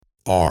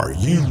Are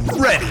you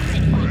ready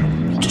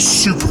to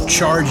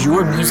supercharge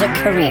your music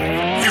career?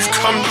 You've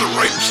come to the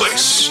right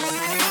place.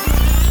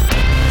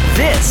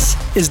 This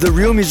is the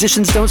Real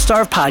Musicians Don't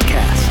Starve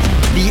podcast,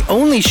 the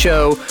only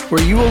show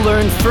where you will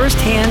learn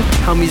firsthand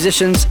how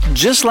musicians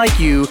just like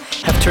you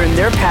have turned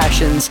their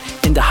passions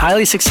into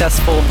highly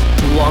successful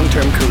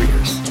long-term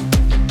careers.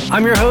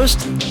 I'm your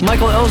host,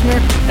 Michael Elsner,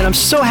 and I'm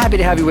so happy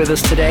to have you with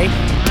us today.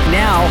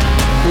 Now,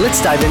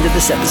 let's dive into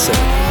this episode.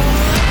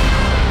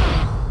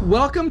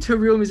 Welcome to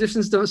Real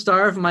Musicians Don't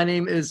Starve. My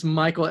name is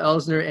Michael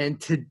Elsner, and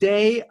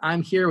today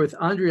I'm here with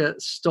Andrea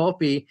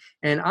Stolpe.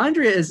 And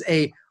Andrea is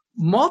a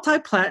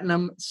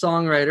multi-platinum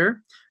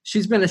songwriter.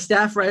 She's been a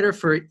staff writer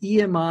for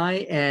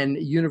EMI and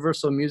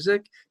Universal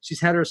Music.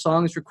 She's had her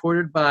songs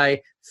recorded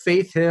by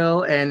Faith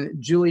Hill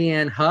and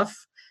Julianne Hough.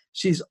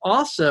 She's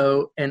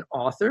also an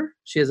author.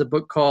 She has a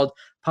book called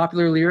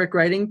Popular Lyric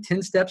Writing,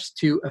 10 Steps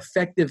to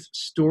Effective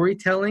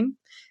Storytelling.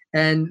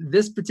 And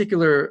this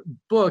particular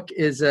book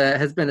has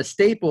been a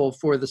staple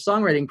for the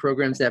songwriting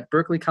programs at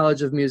Berklee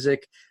College of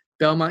Music,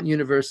 Belmont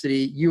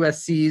University,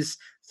 USC's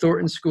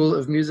Thornton School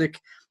of Music.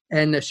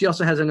 And she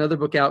also has another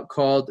book out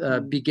called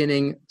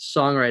Beginning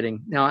Songwriting.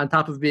 Now, on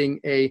top of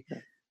being a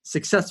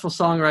successful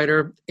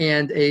songwriter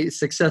and a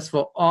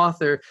successful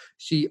author,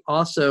 she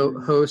also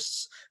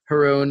hosts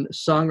her own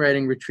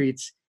songwriting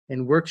retreats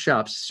and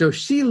workshops. So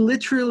she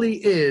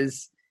literally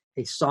is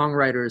a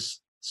songwriter's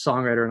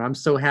songwriter, and I'm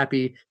so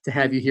happy to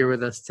have you here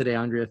with us today,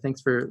 Andrea. Thanks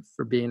for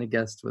being a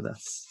guest with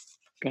us.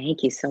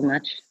 Thank you so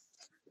much.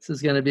 This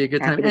is going to be a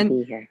good Happy time. to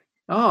be here.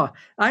 Oh,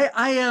 I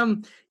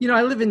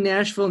live in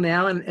Nashville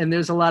now, and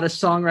there's a lot of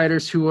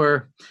songwriters who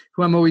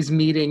I'm always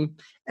meeting,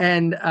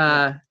 and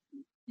I've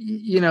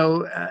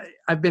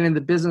been in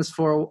the business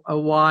for a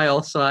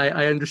while, so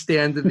I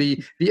understand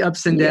the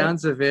ups and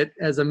downs of it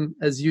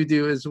as you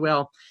do as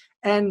well,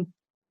 and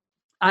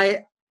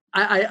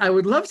I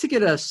would love to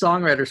get a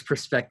songwriter's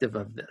perspective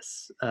of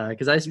this,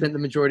 because I spent the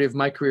majority of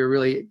my career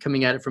really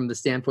coming at it from the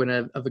standpoint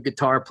of a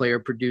guitar player,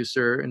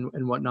 producer,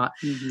 and whatnot.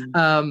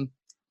 Mm-hmm.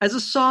 As a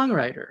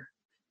songwriter,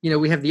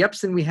 we have the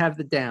ups and we have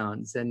the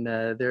downs, and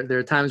there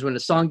are times when a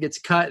song gets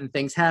cut and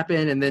things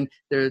happen, and then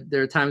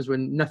there are times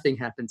when nothing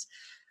happens.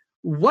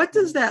 What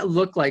does that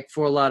look like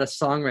for a lot of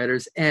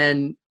songwriters?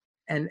 And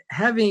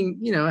having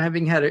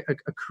had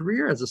a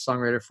career as a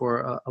songwriter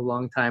for a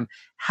long time,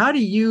 how do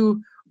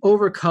you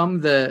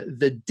overcome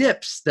the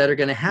dips that are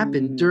going to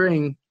happen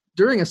during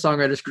a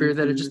songwriter's career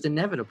that are just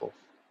inevitable?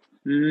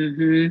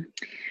 Mm-hmm.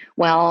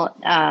 Well,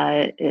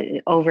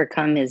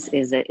 overcome is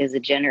a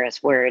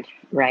generous word,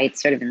 right?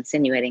 Sort of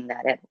insinuating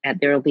that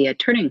there will be a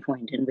turning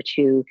point in which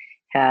you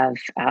have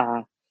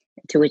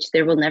to which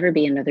there will never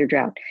be another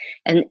drought.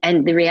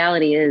 And the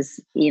reality is,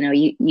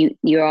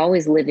 you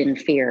always live in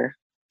fear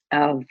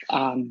of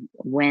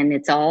when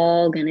it's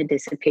all going to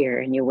disappear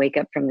and you wake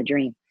up from the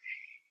dream.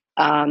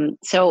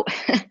 So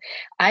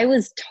I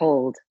was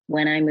told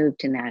when I moved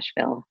to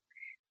Nashville,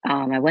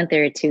 I went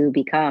there to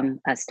become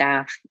a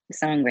staff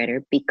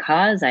songwriter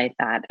because I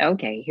thought,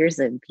 okay, here's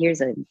a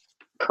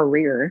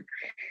career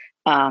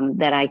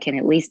that I can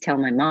at least tell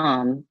my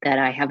mom that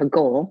I have a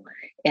goal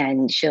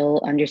and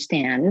she'll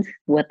understand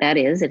what that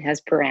is. It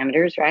has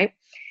parameters, right?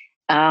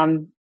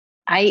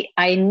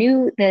 I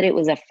knew that it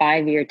was a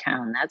 5-year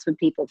town. That's what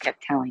people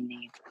kept telling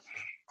me.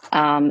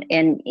 And,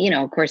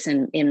 of course,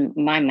 in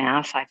my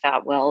math, I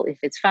thought, well, if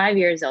it's 5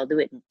 years, I'll do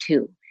it in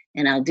 2,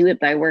 and I'll do it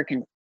by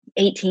working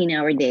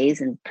 18-hour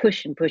days and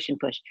push and push and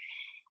push.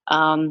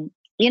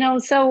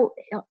 So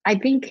I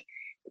think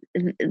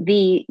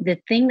the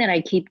thing that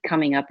I keep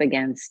coming up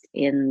against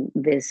in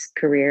this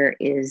career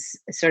is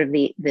sort of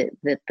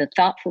the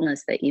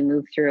thoughtfulness that you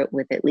move through it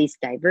with, at least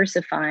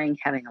diversifying,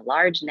 having a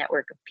large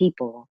network of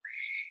people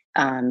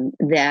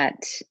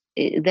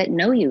that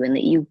know you and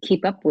that you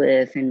keep up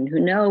with and who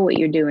know what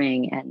you're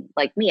doing. And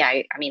like me,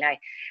 I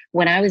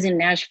when I was in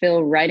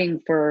Nashville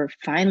writing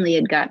finally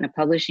had gotten a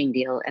publishing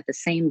deal. At the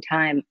same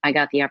time, I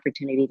got the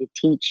opportunity to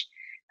teach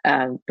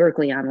a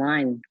Berklee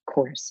online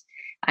course.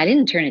 I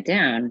didn't turn it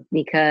down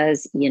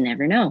because you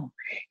never know.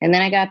 And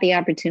then I got the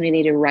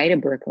opportunity to write a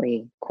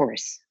Berklee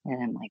course.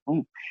 And I'm like,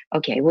 oh,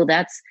 okay, well,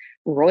 that's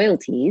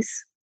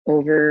royalties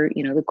over,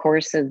 the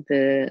course of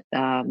the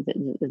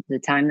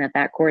time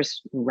that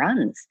course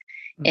runs.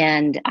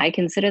 And I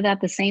consider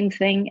that the same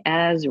thing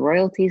as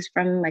royalties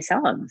from my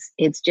songs.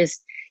 It's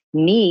just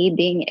me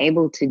being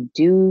able to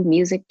do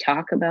music,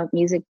 talk about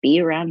music, be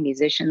around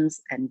musicians,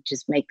 and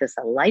just make this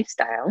a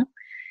lifestyle.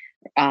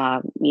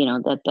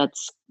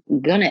 That's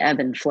gonna ebb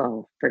and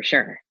flow for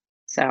sure.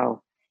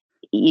 So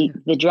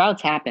the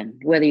droughts happen,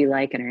 whether you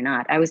like it or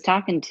not. I was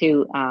talking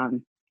to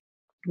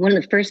one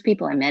of the first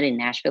people I met in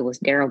Nashville was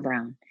Daryl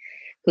Brown,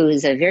 who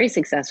is a very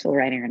successful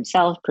writer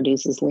himself,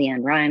 produces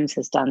Leanne Rimes,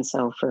 has done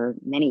so for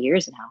many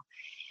years now.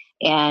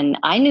 And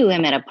I knew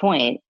him at a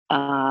point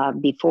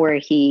before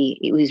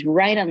he was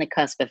right on the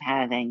cusp of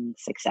having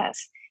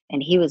success.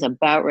 And he was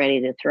about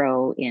ready to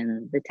throw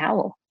in the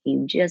towel.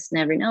 You just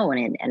never know.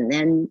 And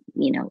then,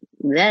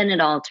 then it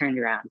all turned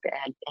around. It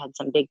had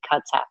some big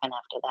cuts happen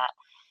after that.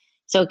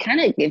 So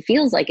it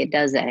feels like it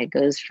does that. It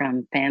goes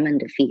from famine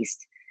to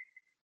feast.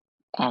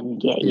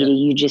 And yeah, Yeah.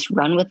 you just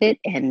run with it.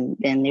 And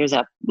then there's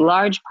a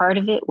large part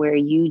of it where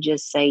you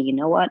just say, you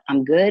know what,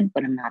 I'm good,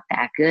 but I'm not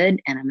that good.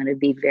 And I'm going to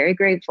be very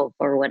grateful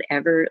for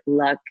whatever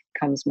luck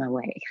comes my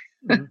way.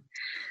 Mhm.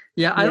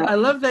 Yeah, Yeah. I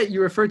love that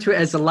you refer to it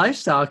as a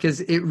lifestyle, because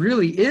it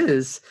really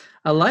is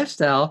a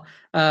lifestyle.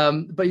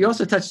 But you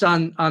also touched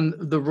on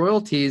the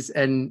royalties,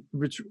 and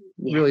which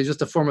Yeah. really is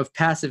just a form of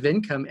passive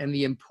income, and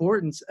the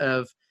importance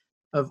of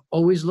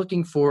always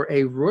looking for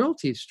a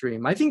royalty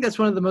stream. I think that's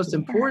one of the most Yeah.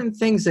 important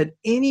things that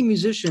any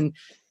musician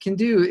can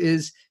do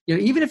is,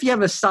 even if you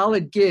have a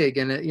solid gig,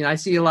 and I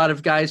see a lot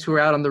of guys who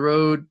are out on the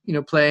road,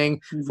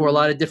 playing for a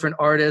lot of different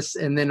artists,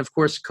 and then of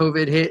course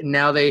COVID hit, and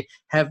now they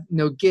have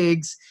no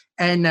gigs,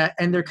 and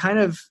they're kind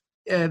of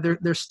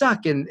they're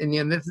stuck, and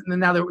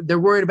now they're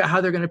worried about how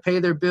they're going to pay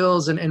their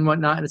bills and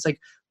whatnot, and it's like,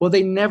 well,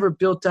 they never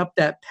built up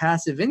that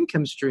passive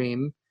income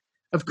stream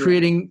of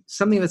creating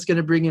something that's going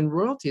to bring in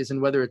royalties.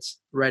 And whether it's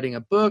writing a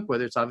book,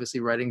 whether it's obviously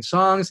writing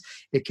songs,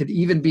 it could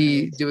even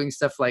be doing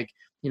stuff like,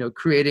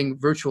 creating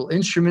virtual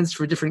instruments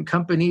for different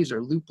companies,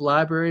 or loop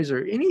libraries,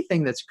 or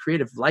anything that's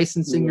creative,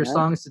 licensing your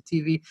songs to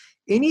TV.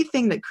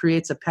 Anything that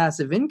creates a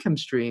passive income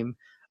stream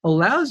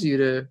allows you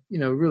to,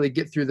 really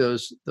get through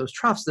those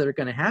troughs that are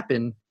going to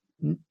happen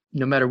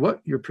no matter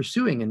what you're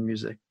pursuing in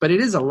music. But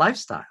it is a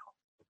lifestyle.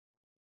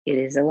 It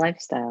is a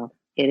lifestyle.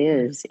 It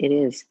is. It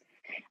is.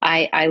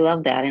 I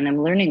love that. And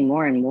I'm learning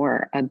more and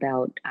more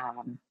about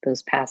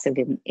those passive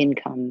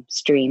income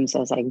streams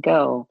as I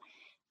go.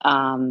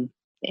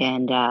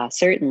 And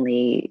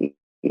certainly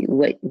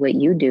what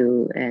you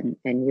do,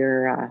 and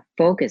your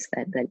focus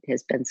that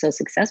has been so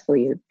successful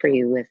for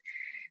you with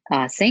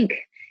Sync.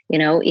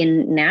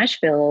 In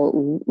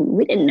Nashville,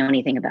 we didn't know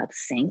anything about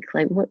Sync.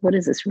 Like, what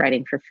is this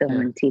writing for film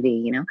and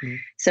TV?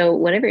 So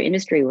whatever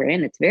industry we're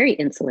in, it's very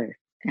insular.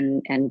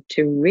 And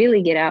to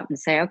really get out and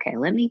say, okay,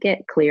 let me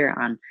get clear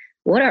on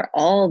what are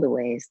all the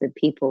ways that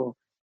people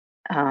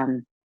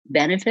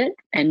benefit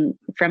and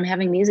from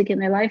having music in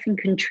their life and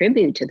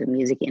contribute to the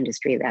music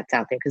industry that's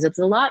out there, because it's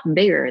a lot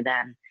bigger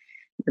than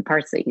the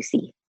parts that you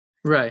see.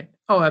 Right.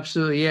 Oh,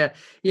 absolutely. Yeah.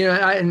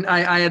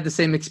 I had the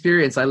same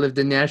experience. I lived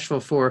in Nashville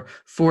for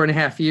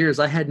 4.5 years.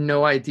 I had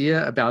no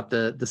idea about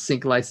the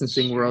sync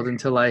licensing world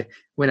until I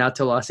went out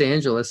to Los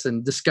Angeles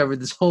and discovered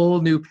this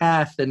whole new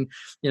path. And,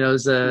 it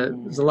was a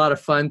lot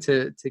of fun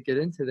to get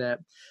into that.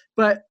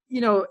 But,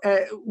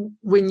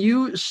 when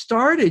you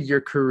started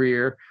your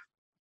career,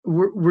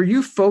 were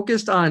you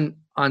focused on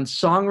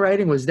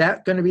songwriting? Was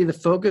that going to be the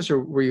focus, or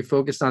were you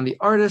focused on the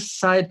artist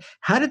side?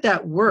 How did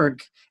that work?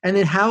 And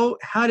then how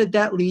did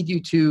that lead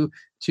you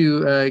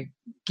to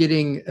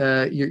getting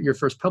your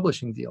first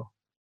publishing deal?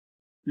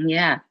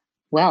 Yeah.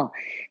 Well,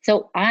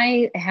 so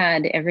I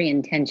had every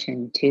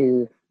intention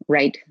to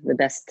write the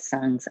best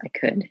songs I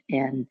could.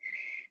 And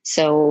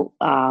so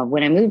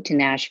when I moved to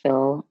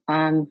Nashville,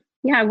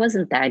 I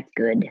wasn't that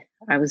good.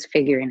 I was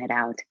figuring it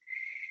out.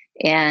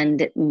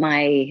 And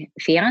my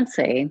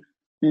fiance,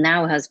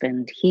 now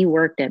husband, he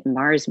worked at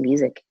Mars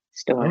Music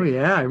Store. Oh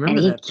yeah, I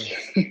remember that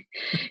place.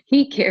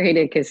 He carried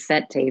a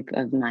cassette tape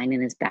of mine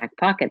in his back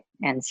pocket,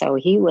 and so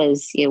he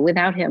was.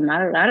 Without him,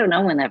 I don't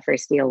know when that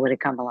first deal would have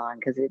come along,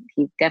 because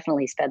he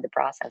definitely sped the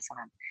process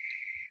on.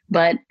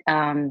 But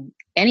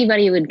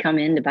anybody who would come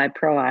in to buy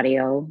Pro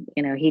Audio,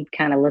 he'd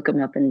kind of look them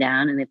up and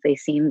down, and if they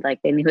seemed like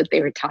they knew what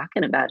they were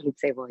talking about, he'd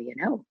say,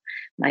 "Well,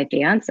 my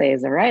fiance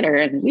is a writer,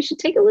 and you should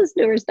take a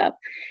listen to her stuff."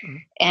 Mm-hmm.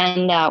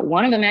 And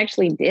one of them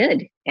actually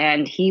did,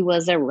 and he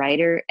was a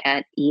writer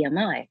at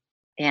EMI,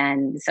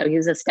 and so he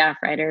was a staff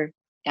writer,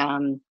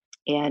 and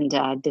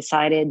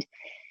decided.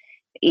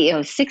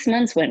 6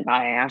 months went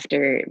by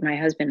after my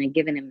husband had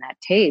given him that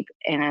tape,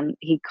 and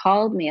he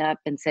called me up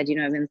and said,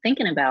 I've been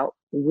thinking about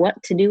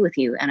what to do with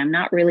you, and I'm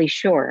not really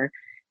sure,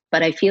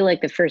 but I feel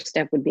like the first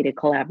step would be to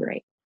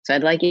collaborate. So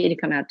I'd like you to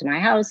come out to my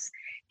house,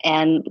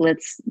 and let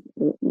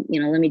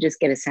me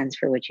just get a sense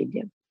for what you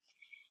do.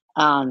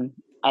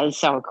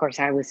 So of course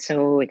I was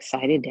so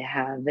excited to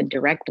have a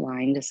direct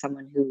line to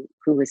someone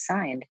who was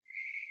signed.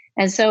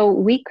 And so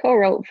we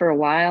co-wrote for a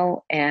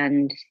while,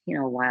 and,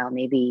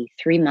 maybe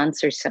 3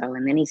 months or so.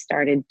 And then he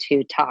started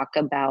to talk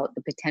about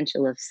the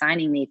potential of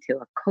signing me to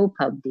a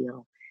co-pub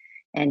deal.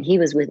 And he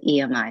was with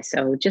EMI.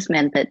 So it just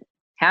meant that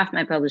half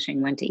my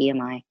publishing went to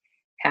EMI,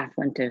 half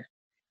went to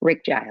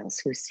Rick Giles,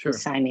 who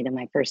signed me to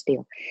my first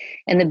deal.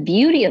 And the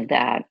beauty of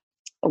that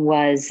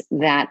was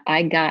that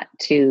I got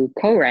to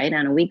co-write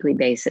on a weekly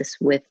basis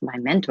with my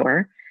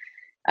mentor.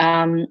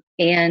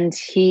 And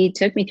he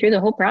took me through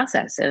the whole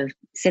process of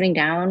sitting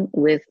down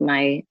with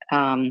my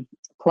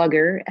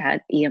plugger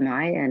at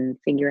EMI and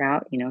figure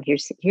out,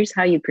 here's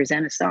how you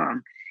present a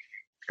song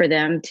for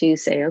them to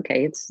say,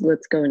 okay,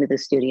 let's go into the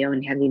studio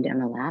and have you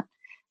demo that,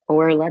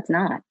 or let's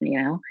not,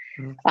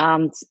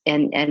 Mm-hmm.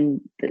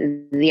 And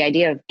the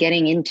idea of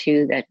getting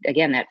into that,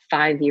 again, that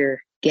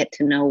 5-year get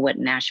to know what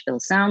Nashville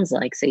sounds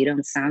like, so you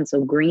don't sound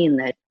so green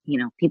that,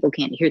 people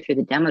can't hear through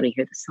the demo to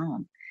hear the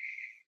song.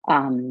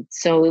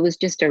 So it was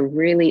just a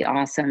really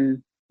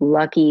awesome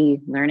lucky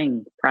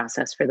learning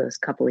process for those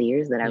couple of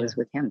years that I was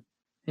with him.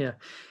 Yeah.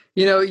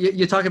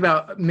 You talk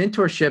about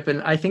mentorship,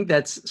 and I think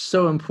that's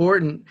so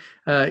important.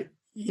 I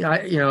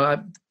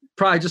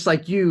probably just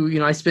like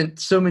I spent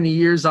so many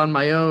years on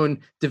my own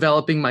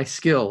developing my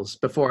skills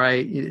before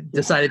I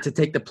decided to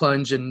take the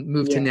plunge and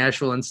move to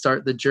Nashville and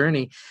start the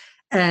journey.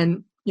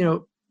 And,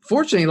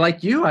 fortunately,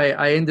 like you,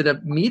 I ended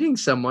up meeting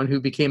someone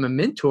who became a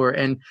mentor.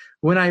 And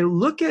when I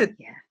look at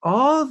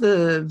all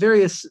the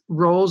various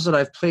roles that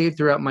I've played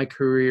throughout my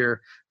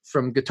career,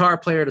 from guitar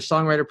player to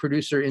songwriter,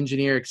 producer,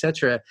 engineer,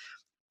 etc.,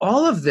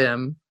 all of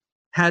them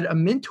had a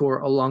mentor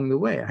along the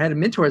way. I had a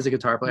mentor as a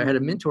guitar player. I had a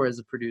mentor as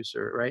a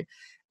producer, right?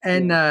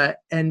 And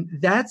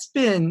that's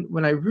been,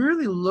 when I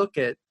really look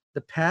at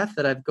the path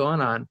that I've gone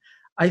on,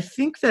 I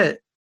think that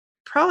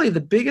probably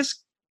the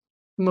biggest,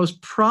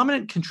 most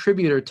prominent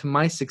contributor to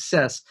my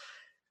success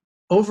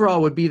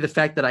overall would be the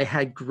fact that I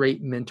had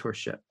great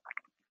mentorship.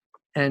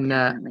 And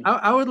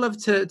I would love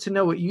to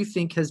know what you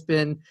think has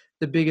been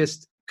the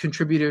biggest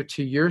contributor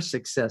to your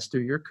success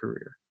through your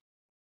career.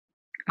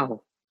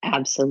 Oh,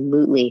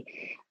 absolutely.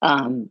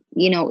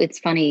 It's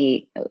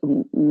funny,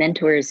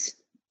 mentors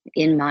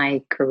in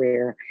my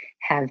career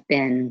have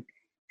been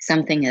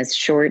something as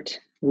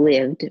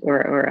short-lived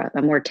or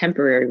a more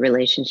temporary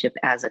relationship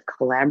as a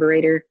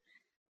collaborator,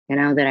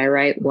 that I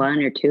write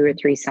 1 or 2 or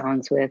 3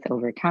 songs with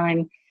over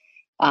time.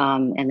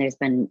 And there's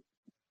been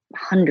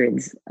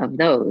hundreds of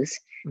those.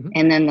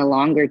 And then the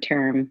longer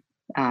term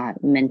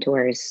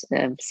mentors,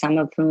 some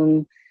of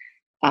whom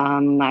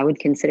I would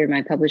consider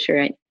my publisher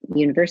at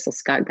Universal,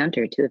 Scott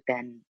Gunter, to have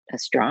been a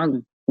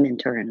strong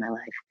mentor in my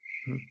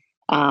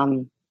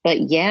life.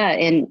 But yeah,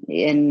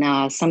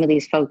 and some of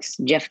these folks,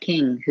 Jeff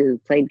King, who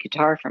played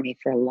guitar for me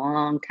for a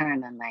long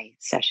time on my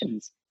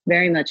sessions,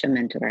 very much a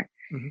mentor.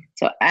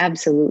 So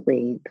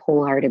absolutely,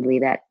 wholeheartedly,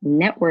 that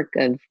network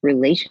of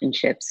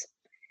relationships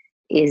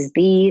is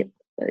the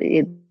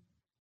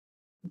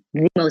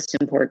most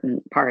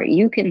important part.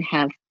 You can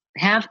have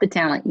half the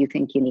talent you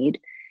think you need.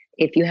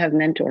 If you have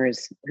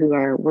mentors who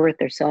are worth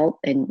their salt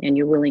and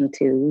you're willing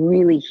to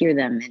really hear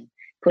them and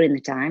put in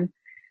the time,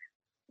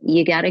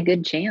 you got a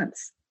good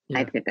chance.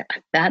 I think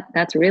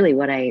that's really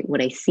what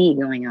I see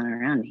going on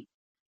around me.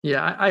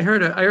 Yeah, I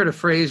heard a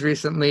phrase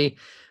recently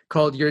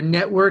called "Your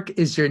network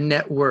is your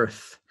net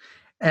worth,"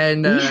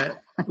 and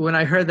when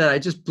I heard that, it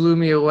just blew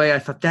me away. I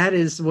thought that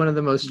is one of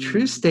the most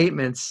true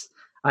statements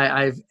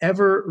I've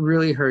ever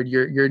really heard.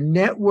 Your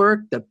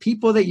network, the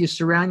people that you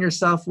surround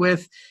yourself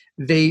with,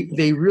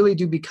 they really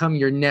do become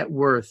your net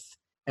worth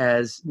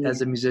as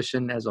a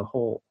musician as a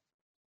whole.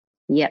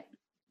 Yep.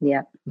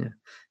 Yeah.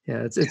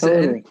 It's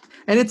totally.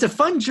 And it's a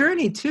fun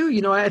journey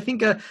too. I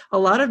think a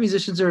lot of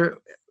musicians or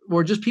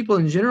just people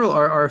in general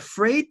are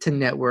afraid to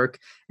network,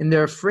 and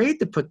they're afraid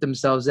to put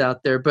themselves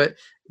out there. But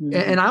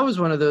and I was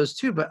one of those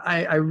too. But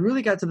I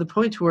really got to the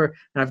point where,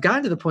 and I've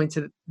gotten to the point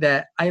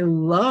that I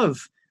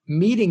love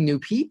meeting new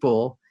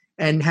people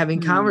and having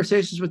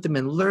conversations with them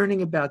and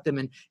learning about them,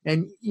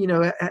 and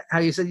how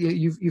you said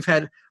you've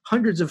had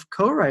hundreds of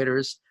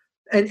co-writers,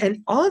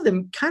 and all of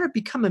them kind of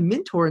become a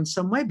mentor in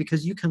some way,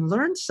 because you can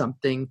learn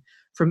something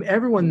from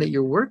everyone that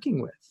you're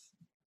working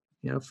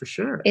with, for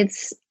sure.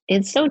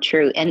 It's so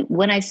true. And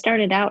when I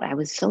started out, I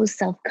was so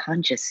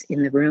self-conscious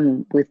in the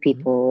room with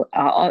people,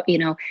 or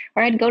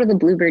I'd go to the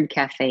Bluebird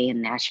Cafe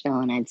in Nashville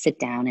and I'd sit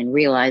down and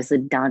realize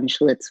that Don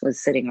Schlitz was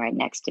sitting right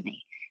next to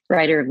me,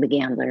 writer of The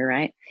Gambler,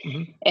 right?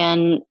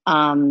 And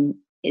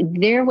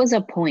there was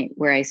a point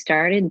where I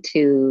started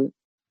to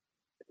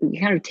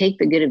kind of take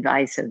the good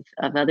advice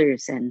of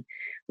others and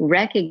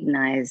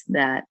recognize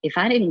that if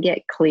I didn't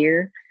get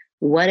clear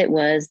what it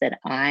was that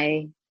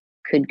I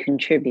could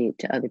contribute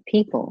to other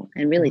people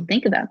and really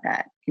think about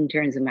that in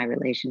terms of my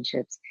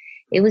relationships,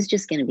 it was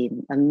just going to be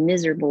a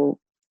miserable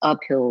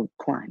uphill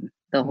climb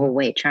the whole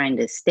way, trying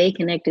to stay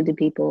connected to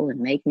people and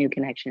make new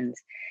connections.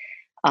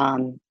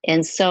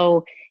 And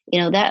so,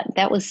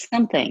 that was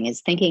something,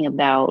 is thinking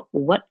about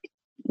what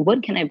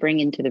can I bring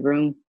into the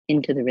room,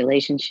 into the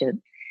relationship,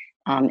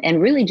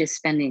 and really just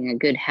spending a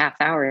good half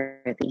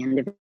hour at the end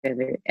of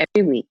every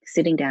week,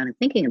 sitting down and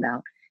thinking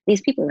about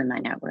these people in my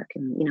network,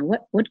 and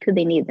what could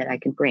they need that I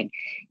could bring.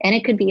 And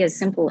it could be as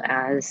simple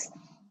as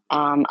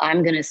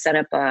I'm going to set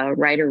up a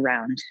writer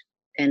round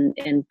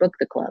and book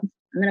the club.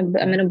 I'm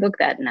going to book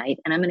that night,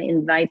 and I'm going to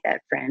invite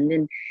that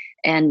friend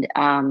and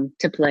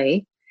to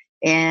play.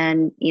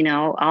 And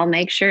I'll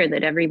make sure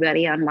that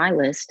everybody on my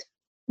list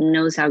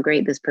knows how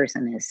great this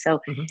person is.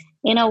 So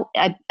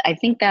I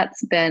think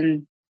that's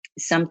been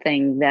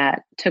something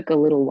that took a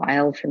little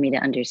while for me to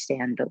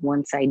understand, but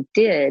once I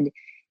did,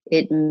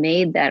 it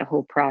made that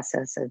whole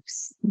process of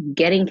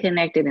getting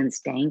connected and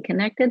staying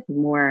connected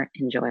more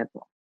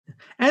enjoyable.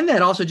 And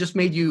that also just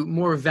made you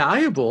more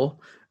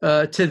valuable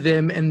to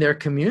them and their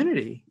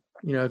community.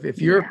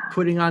 If you're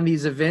putting on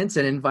these events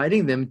and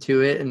inviting them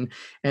to it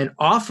and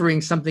offering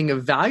something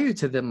of value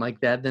to them like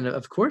that, then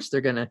of course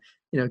they're going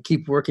to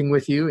keep working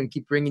with you and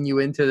keep bringing you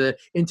into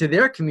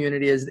their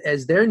community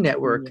as their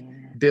network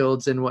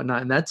builds and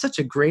whatnot. And that's such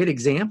a great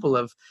example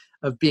of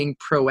being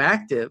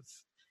proactive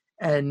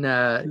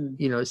Mm.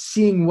 you know,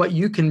 seeing what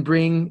you can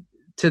bring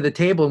to the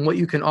table and what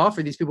you can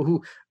offer these people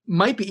who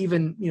might be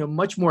even, you know,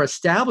 much more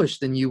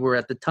established than you were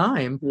at the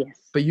time,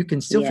 Yes. but you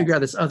can still Yes. figure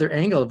out this other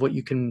angle of what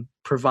you can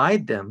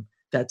provide them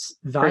that's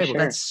valuable. Sure.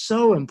 That's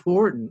so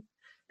important,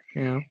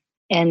 you know.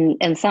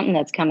 And something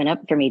that's coming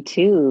up for me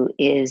too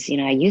is, you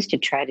know, I used to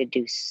try to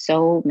do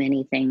so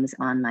many things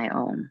on my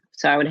own.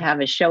 So I would have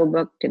a show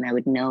booked and I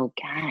would know,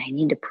 God, I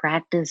need to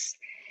practice.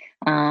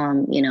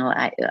 You know,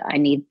 I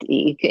need,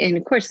 and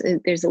of course,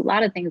 there's a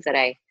lot of things that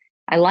I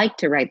like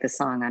to write the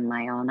song on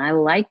my own. I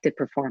like to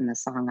perform the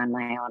song on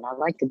my own. I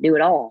like to do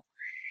it all.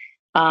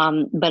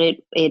 But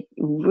it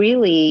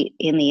really,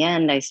 in the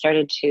end, I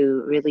started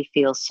to really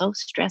feel so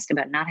stressed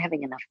about not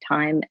having enough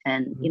time.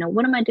 And, you know,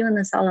 what am I doing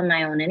this all on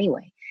my own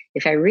anyway?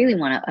 If I really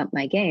want to up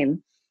my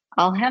game,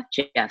 I'll have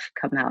Jeff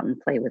come out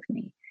and play with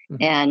me. Mhm.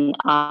 And,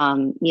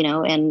 you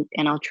know, and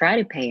I'll try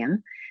to pay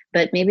him.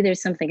 But maybe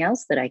there's something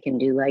else that I can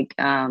do, like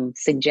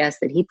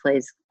suggest that he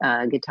plays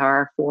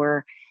guitar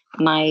for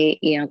my,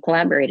 you know,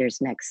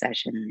 collaborators next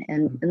session.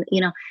 And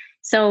you know,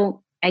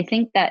 so I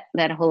think that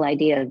that whole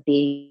idea of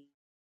being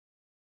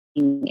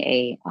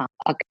a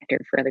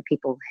connector for other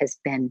people has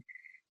been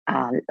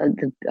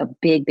a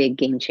big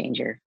game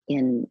changer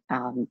in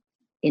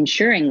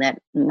ensuring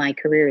that my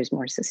career is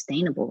more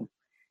sustainable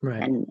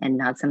Right. and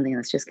not something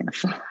that's just going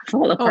to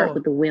fall apart Oh,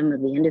 with the whim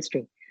of the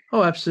industry.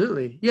 oh,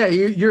 absolutely. Yeah,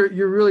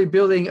 you're really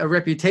building a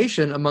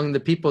reputation among the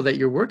people that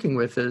you're working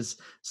with as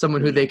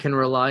someone who they can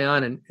rely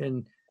on, and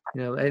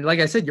you know, and like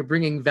I said, you're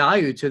bringing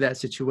value to that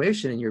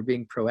situation, and you're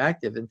being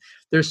proactive. And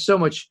there's so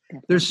much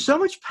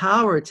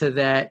power to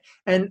that.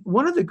 And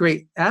one of the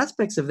great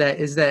aspects of that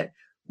is that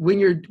when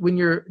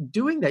you're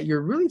doing that,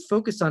 you're really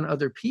focused on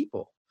other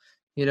people,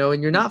 you know,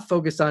 and you're not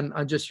focused on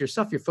just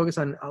yourself. You're focused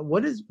on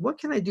what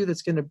can I do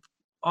that's going to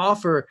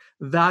offer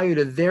value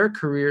to their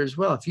career as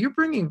well. If you're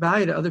bringing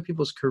value to other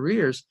people's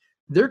careers,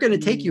 they're going to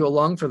take you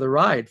along for the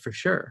ride for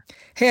sure.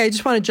 Hey, I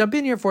just want to jump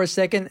in here for a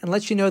second and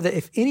let you know that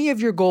if any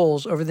of your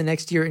goals over the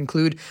next year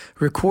include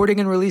recording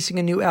and releasing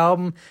a new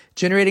album,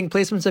 generating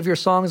placements of your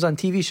songs on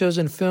TV shows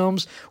and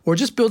films, or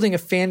just building a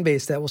fan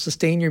base that will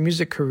sustain your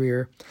music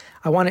career,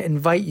 I want to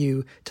invite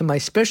you to my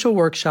special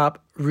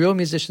workshop, Real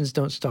Musicians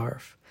Don't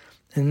Starve.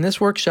 In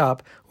this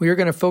workshop, we are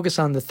going to focus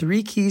on the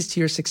 3 keys to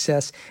your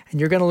success,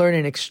 and you're going to learn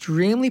an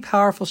extremely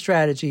powerful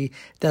strategy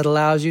that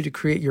allows you to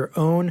create your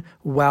own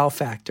wow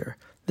factor.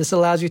 This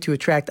allows you to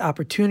attract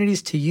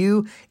opportunities to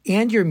you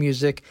and your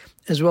music,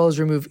 as well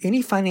as remove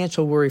any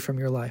financial worry from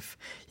your life.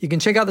 You can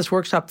check out this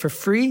workshop for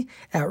free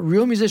at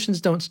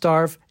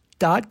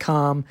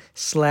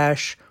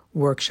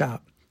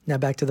realmusiciansdon'tstarve.com/workshop. Now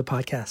back to the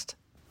podcast.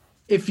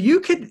 If you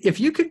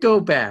could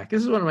go back,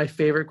 this is one of my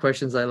favorite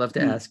questions I love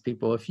to ask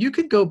people. If you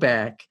could go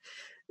back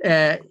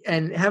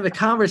and have a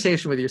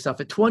conversation with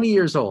yourself at 20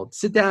 years old,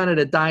 sit down at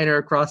a diner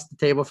across the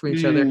table from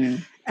each other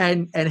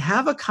and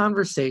have a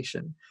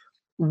conversation,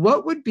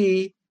 what would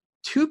be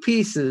 2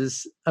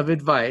 pieces of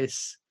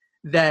advice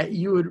that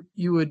you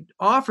would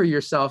offer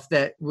yourself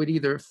that would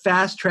either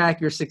fast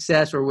track your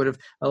success or would have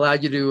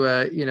allowed you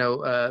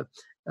to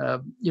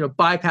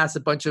bypass a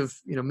bunch of,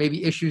 you know,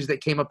 maybe issues that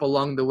came up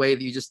along the way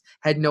that you just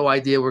had no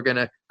idea were going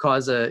to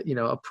cause a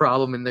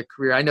problem in the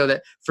career? I know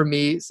that for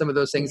me, some of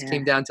those things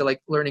came down to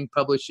like learning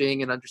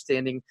publishing and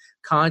understanding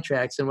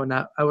contracts and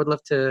whatnot. I would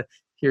love to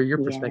hear your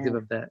perspective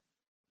of that.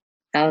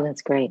 Oh,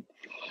 that's great.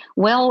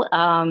 Well,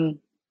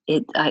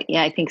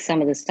 I think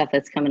some of the stuff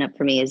that's coming up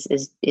for me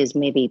is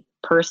maybe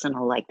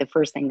personal. Like the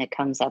first thing that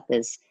comes up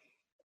is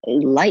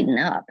lighten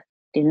up.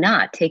 Do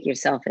not take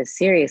yourself as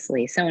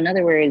seriously. So in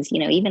other words, you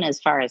know, even as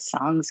far as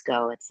songs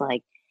go, it's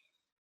like,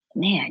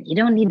 man, you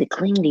don't need to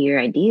cling to your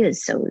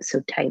ideas so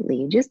tightly.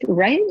 You just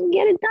write it and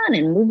get it done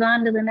and move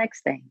on to the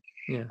next thing.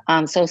 Yeah.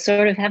 So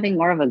sort of having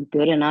more of a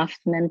good enough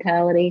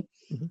mentality,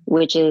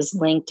 which is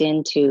linked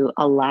into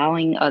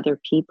allowing other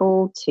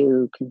people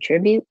to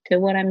contribute to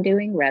what I'm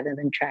doing rather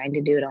than trying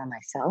to do it all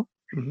myself.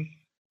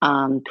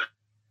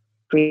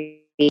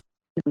 Creating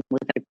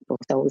with other people.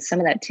 So some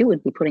of that too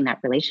would be putting that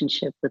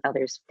relationship with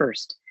others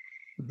first.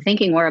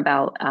 Thinking more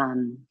about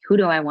who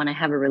do I want to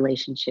have a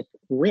relationship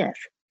with,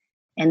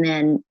 and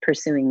then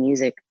pursuing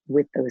music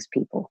with those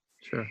people.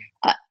 Sure.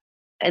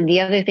 And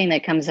the other thing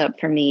that comes up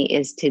for me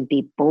is to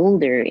be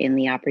bolder in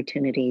the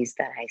opportunities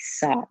that I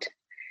sought.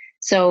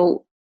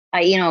 So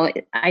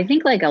I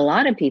think like a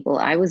lot of people,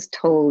 I was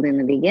told in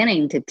the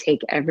beginning to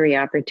take every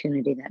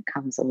opportunity that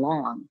comes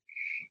along.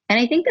 And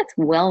I think that's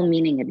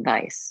well-meaning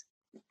advice.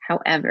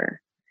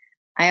 However,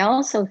 I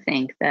also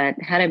think that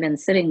had I been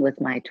sitting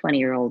with my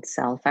 20-year-old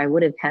self, I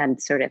would have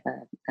had sort of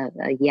a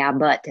yeah,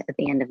 but at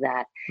the end of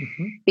that.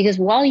 Because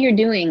while you're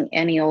doing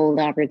any old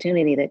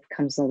opportunity that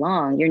comes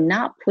along, you're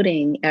not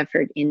putting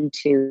effort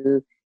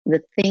into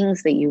the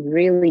things that you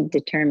really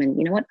determine,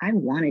 you know what, I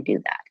want to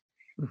do that.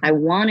 I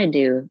want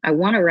to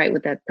write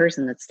with that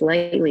person that's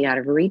slightly out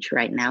of reach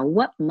right now.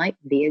 What might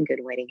be a good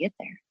way to get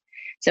there?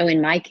 So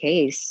in my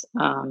case,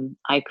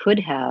 I could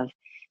have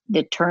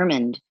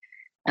determined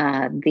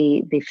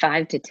the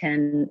 5 to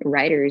 10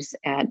 writers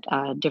at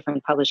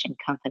different publishing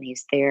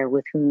companies there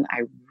with whom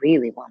I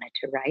really wanted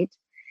to write,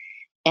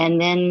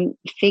 and then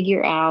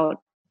figure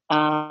out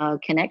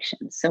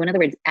connections. So in other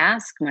words,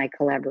 ask my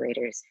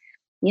collaborators,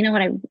 you know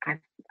what,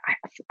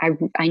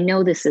 I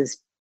know this is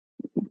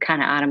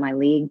kind of out of my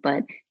league,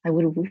 but I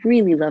would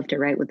really love to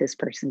write with this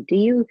person. Do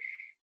you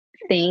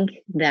think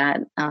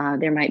that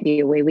there might be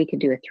a way we could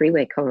do a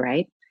 3-way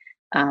co-write?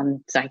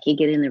 So I could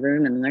get in the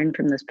room and learn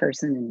from this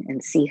person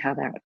and see how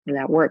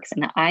that works.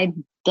 And I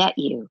bet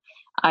you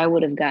I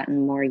would have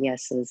gotten more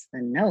yeses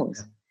than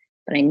nos,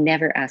 but I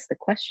never asked the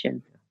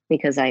question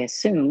because I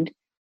assumed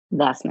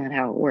that's not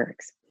how it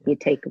works. You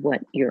take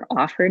what you're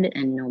offered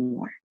and no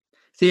more.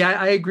 See,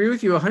 I agree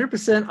with you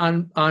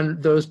 100%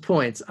 on those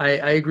points. I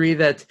agree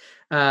that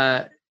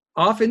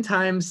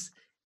oftentimes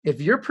if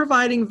you're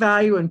providing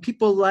value and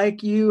people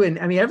like you, and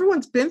I mean,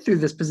 everyone's been through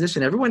this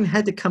position. Everyone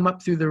had to come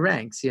up through the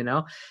ranks, you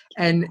know,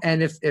 and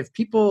if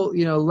people,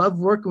 you know, love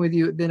working with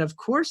you, then of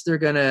course they're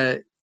going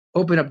to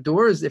open up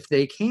doors if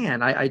they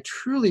can. I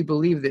truly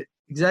believe that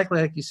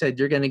exactly like you said,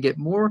 you're going to get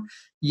more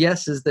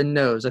yeses than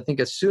nos. I think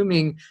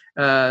assuming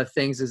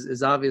things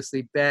is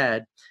obviously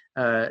bad.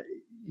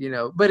 You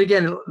know, but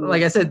again,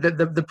 like I said,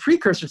 the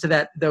precursor to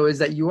that though is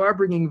that you are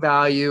bringing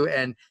value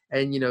and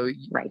you know,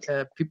 right.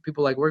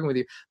 People like working with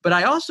you. But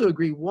I also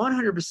agree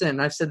 100%.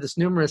 And I've said this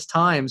numerous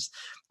times,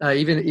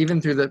 even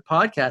through the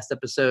podcast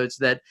episodes,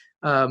 that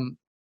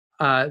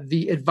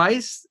the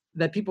advice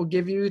that people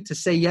give you to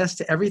say yes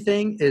to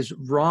everything is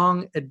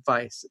wrong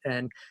advice.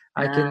 And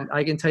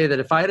I can tell you that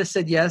if I had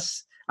said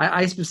yes,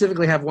 I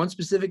specifically have one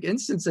specific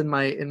instance in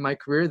my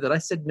career that I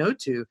said no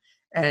to,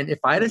 and if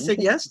I had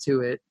said yes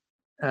to it,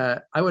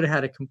 I would have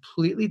had a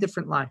completely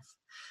different life.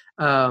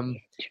 So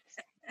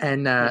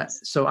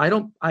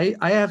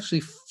I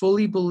actually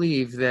fully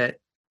believe that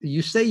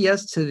you say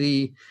yes to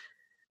the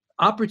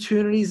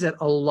opportunities that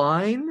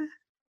align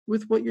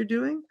with what you're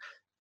doing.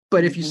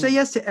 But if you say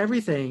yes to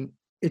everything,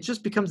 it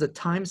just becomes a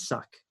time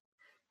suck.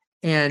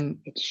 And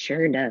it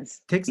sure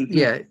does.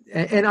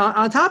 And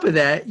on top of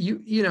that,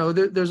 you know,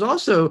 there's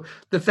also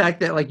the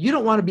fact that like you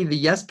don't want to be the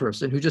yes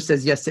person who just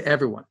says yes to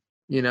everyone.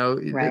 You know,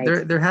 right.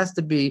 there has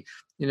to be,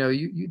 you know,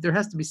 there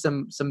has to be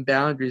some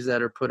boundaries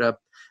that are put up.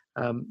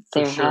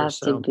 There has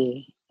to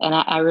be. And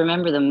I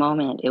remember the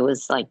moment, it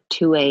was like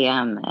 2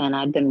 a.m. and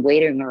I'd been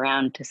waiting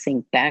around to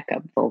sing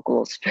backup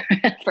vocals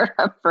for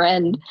a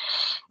friend.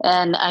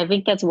 And I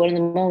think that's one of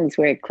the moments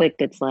where it clicked.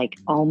 It's like,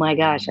 oh my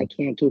gosh, I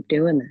can't keep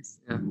doing this.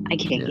 I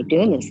can't keep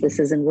doing this. This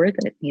isn't worth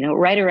it. You know,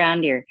 right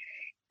around your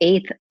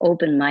 8th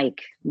open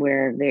mic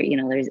where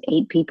there's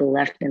 8 people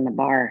left in the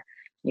bar.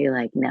 You're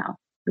like, no,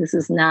 this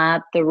is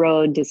not the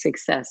road to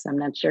success. I'm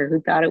not sure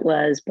who thought it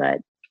was, but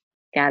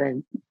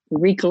gotta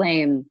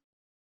reclaim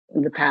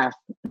the path.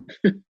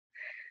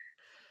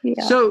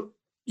 So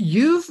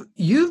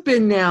you've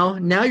been now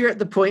you're at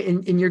the point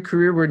in your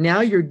career where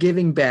now you're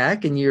giving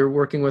back and you're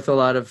working with a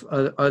lot of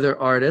other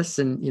artists,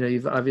 and you know,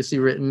 you've obviously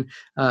written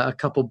a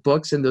couple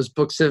books, and those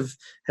books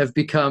have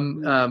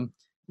become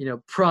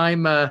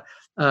prime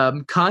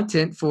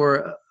content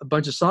for a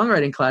bunch of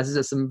songwriting classes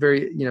at some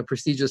very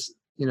prestigious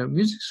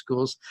music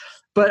schools.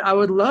 But I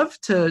would love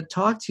to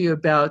talk to you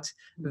about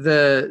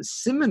the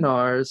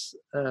seminars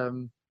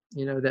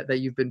that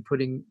you've been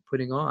putting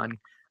on.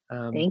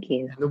 Thank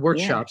you. The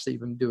workshops that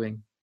you've been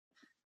doing.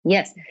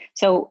 Yes.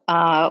 So,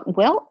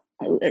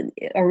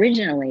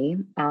 originally,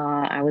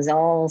 I was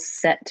all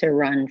set to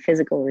run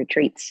physical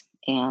retreats,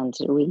 and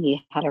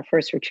we had our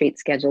first retreat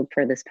scheduled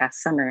for this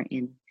past summer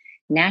in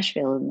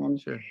Nashville, and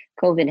then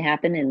COVID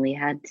happened, and we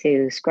had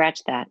to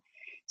scratch that.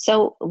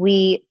 So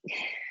we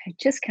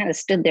just kind of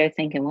stood there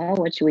thinking, well,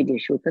 what should we do?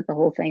 Should we put the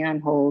whole thing on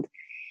hold?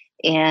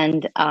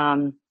 And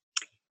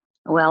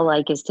well,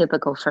 like is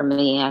typical for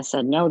me, I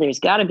said, no, there's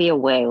got to be a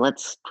way.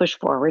 Let's push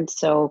forward.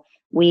 So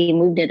we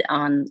moved it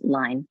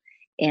online,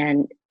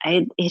 and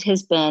it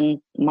has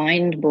been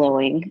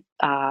mind-blowing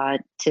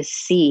to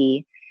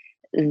see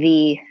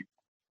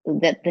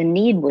that the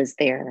need was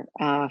there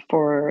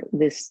for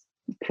this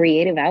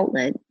creative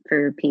outlet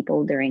for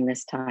people during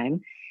this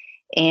time,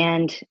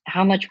 and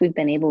how much we've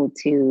been able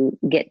to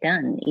get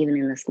done even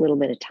in this little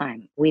bit of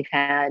time. We've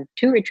had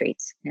 2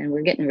 retreats, and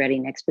we're getting ready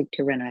next week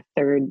to run a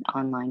 3rd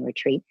online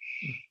retreat.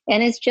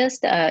 And it's just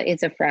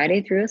it's a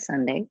Friday through a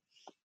Sunday,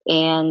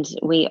 and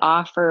we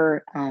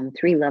offer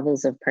 3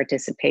 levels of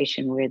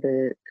participation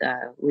where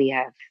we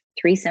have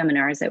 3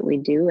 seminars that we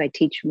do. I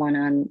teach one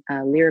on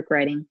lyric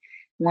writing,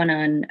 one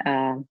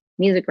on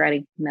music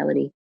writing,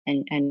 melody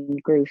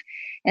and groove,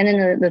 and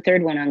then the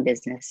 3rd one on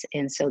business.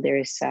 And so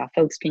there's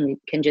folks can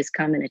just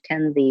come and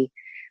attend the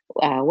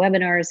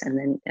webinars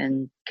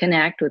and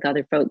connect with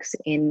other folks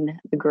in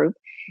the group.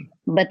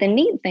 But the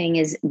neat thing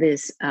is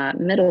this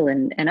middle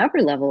and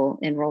upper level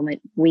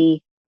enrollment,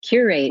 we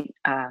curate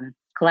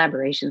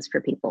collaborations for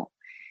people.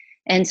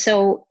 And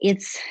so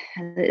it's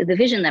the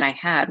vision that I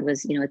had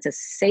was, it's a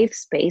safe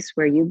space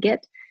where you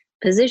get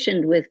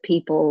positioned with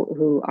people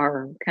who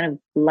are kind of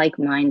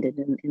like-minded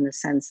in the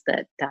sense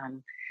that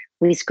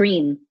we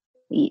screen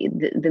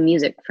the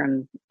music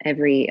from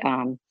every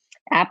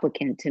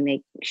applicant to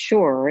make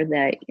sure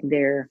that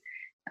they're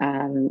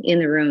in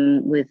the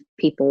room with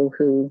people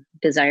who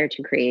desire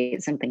to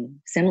create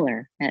something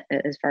similar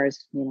as far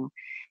as, from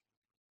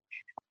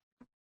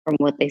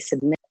what they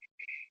submit.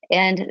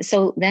 And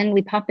so then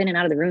we pop in and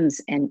out of the rooms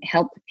and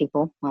help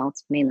people. Well,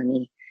 it's mainly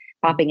me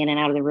popping in and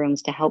out of the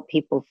rooms to help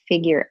people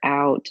figure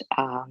out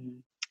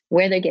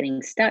where they're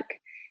getting stuck,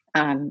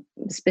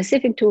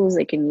 specific tools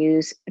they can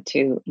use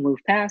to move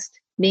past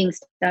being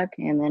stuck.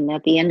 And then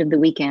at the end of the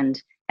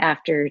weekend,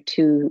 after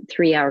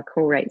 2-3 hour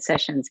co-write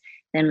sessions,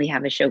 then we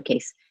have a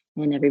showcase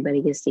and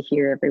everybody gets to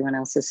hear everyone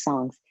else's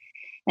songs.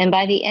 And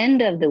by the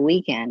end of the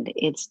weekend,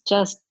 it's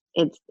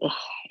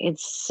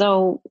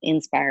so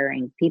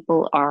inspiring.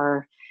 People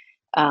are,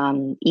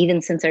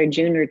 even since our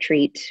June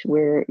retreat,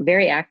 we're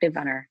very active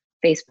on our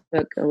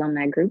Facebook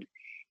alumni group,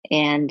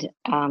 and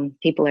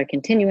people are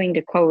continuing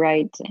to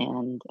co-write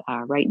and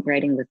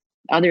writing with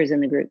others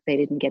in the group they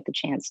didn't get the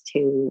chance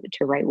to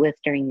write with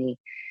during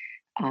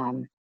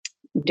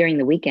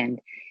the weekend.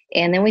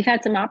 And then we've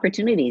had some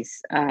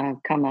opportunities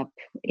come up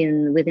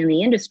within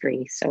the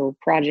industry, so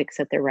projects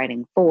that they're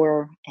writing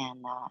for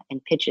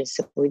and pitches.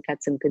 So we've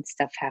got some good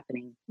stuff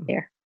happening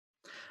there.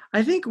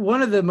 I think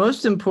one of the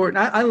most important,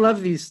 I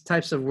love these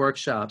types of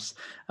workshops.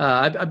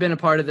 I've been a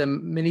part of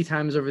them many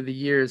times over the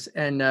years.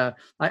 And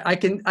I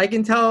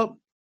can tell,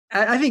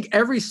 I think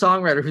every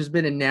songwriter who's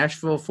been in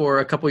Nashville for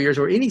a couple of years,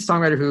 or any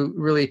songwriter who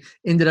really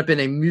ended up in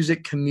a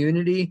music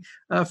community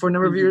for a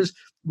number of years,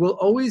 will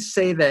always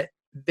say that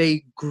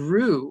they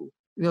grew.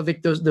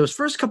 Those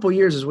first couple of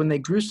years is when they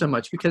grew so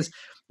much, because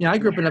I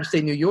grew up in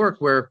upstate New York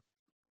where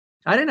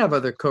I didn't have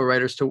other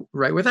co-writers to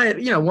write with. I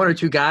had, one or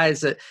two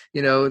guys that,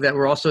 that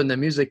were also in the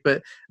music,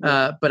 but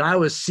I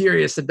was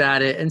serious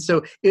about it. And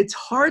so it's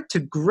hard to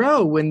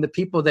grow when the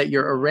people that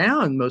you're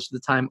around most of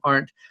the time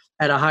aren't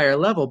at a higher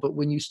level. But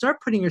when you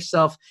start putting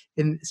yourself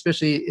in,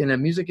 especially in a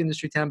music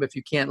industry town, but if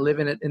you can't live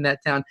in it, in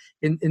that town,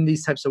 in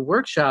these types of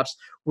workshops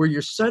where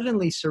you're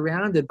suddenly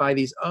surrounded by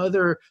these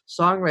other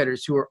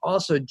songwriters who are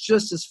also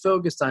just as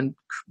focused on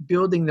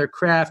building their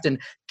craft and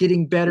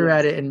getting better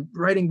at it and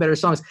writing better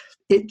songs,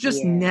 it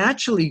just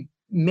naturally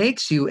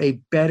makes you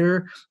a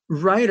better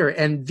writer.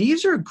 And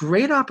these are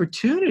great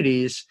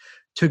opportunities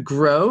to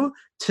grow,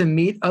 to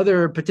meet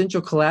other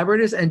potential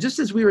collaborators. And just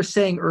as we were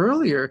saying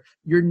earlier,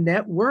 your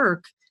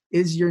network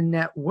is your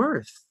net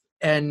worth.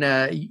 And,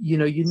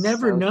 you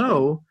never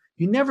know.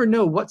 You never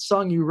know what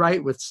song you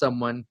write with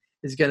someone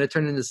is going to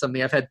turn into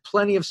something. I've had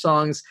plenty of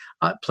songs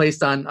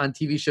placed on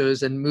TV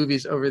shows and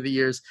movies over the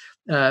years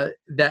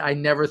that I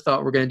never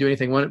thought were going to do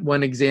anything.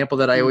 One example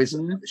that I always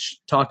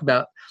talk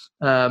about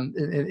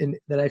and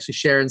that I actually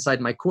share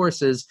inside my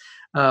course is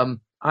I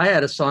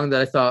had a song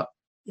that I thought,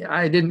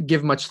 I didn't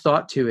give much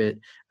thought to it.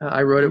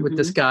 I wrote it with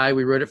this guy.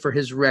 We wrote it for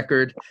his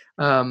record.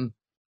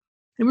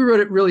 And we wrote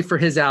it really for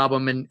his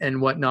album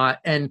and whatnot.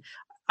 And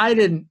I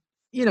didn't,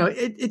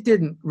 it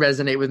didn't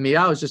resonate with me.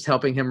 I was just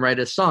helping him write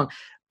a song.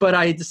 But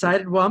I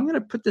decided, well, I'm going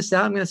to put this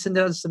out. I'm going to send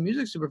it out to some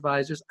music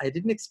supervisors. I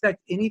didn't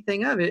expect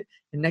anything of it.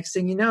 And next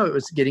thing you know, it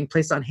was getting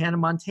placed on Hannah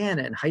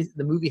Montana and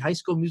the movie High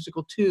School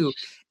Musical 2.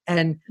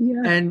 And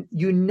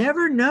you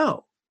never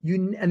know.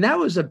 And that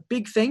was a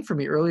big thing for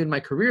me early in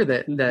my career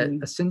that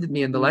ascended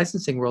me in the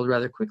licensing world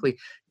rather quickly.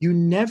 You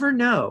never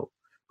know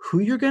who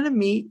you're going to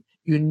meet.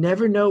 You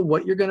never know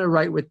what you're going to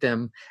write with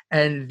them.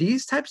 And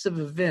these types of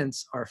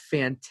events are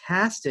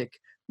fantastic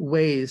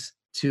ways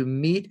to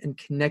meet and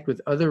connect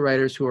with other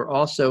writers who are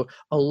also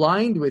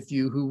aligned with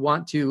you, who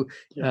want to,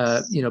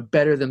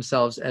 better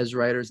themselves as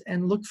writers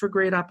and look for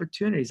great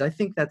opportunities. I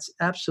think that's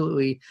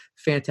absolutely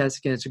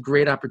fantastic. And it's a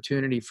great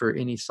opportunity for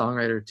any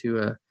songwriter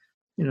to,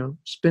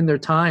 spend their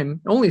time.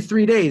 Only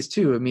 3 days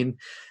too. I mean,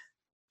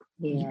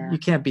 you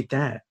can't beat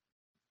that.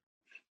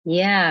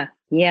 Yeah.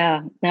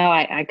 No,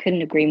 I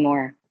couldn't agree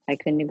more.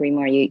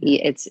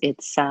 It's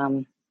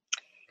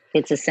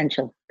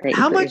essential that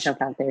you put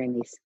yourself out there in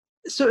these.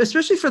 So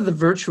especially for the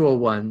virtual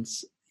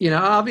ones,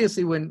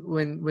 obviously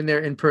when they're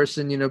in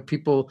person,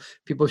 people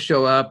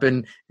show up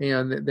and,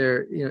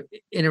 they're,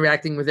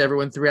 interacting with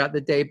everyone throughout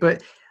the day.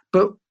 But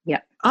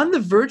on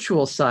the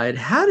virtual side,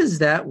 how does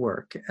that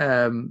work?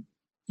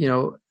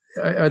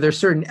 Are there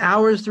certain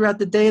hours throughout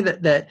the day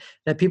that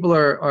people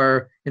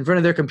are in front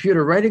of their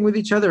computer writing with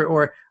each other,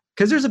 or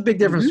because there's a big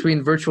difference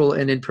between virtual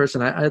and in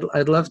person?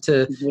 I'd love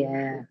to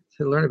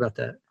learn about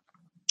that.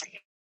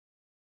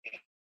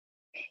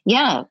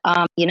 Yeah.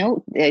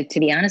 To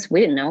be honest,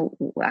 we didn't know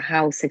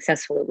how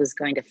successful it was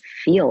going to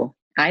feel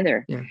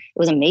either. Yeah. It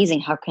was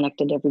amazing how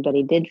connected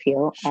everybody did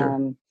feel.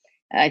 Sure.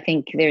 I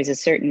think there's a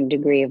certain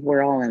degree of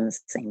we're all in the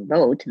same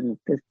boat and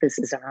this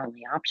is our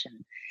only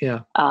option.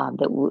 Yeah.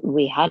 That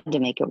we had to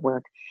make it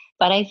work.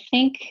 But I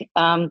think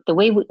the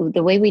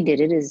way we did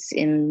it is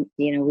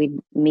we'd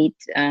meet,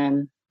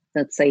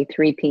 let's say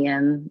 3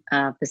 p.m.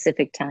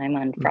 Pacific time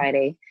on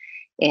Friday.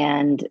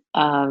 And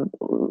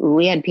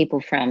we had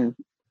people from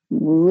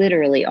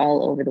literally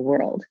all over the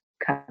world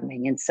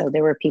coming. And so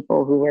there were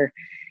people who were,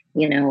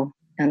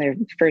 on their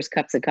first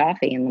cups of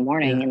coffee in the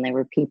morning, and there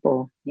were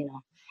people,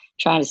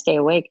 trying to stay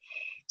awake.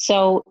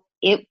 So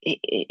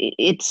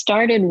it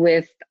started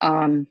with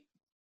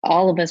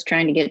all of us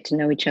trying to get to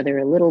know each other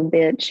a little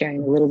bit,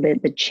 sharing a little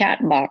bit. The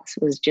chat box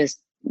was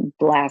just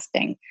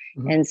blasting.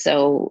 And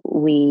so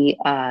we,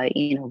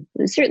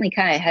 certainly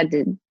kind of had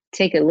to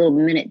take a little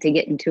minute to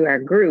get into our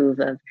groove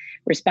of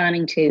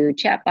responding to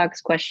chat box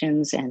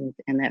questions and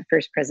that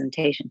first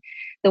presentation.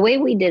 The way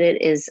we did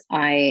it is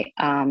I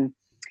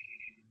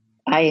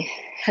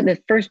had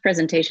the first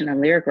presentation on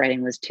lyric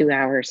writing was 2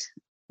 hours,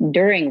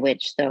 during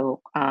which,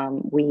 though,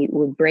 we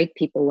would break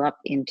people up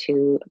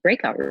into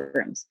breakout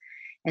rooms.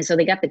 And so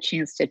they got the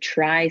chance to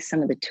try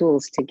some of the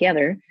tools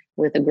together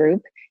with a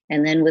group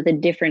and then with a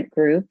different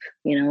group,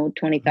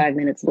 25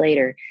 minutes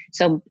later.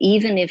 So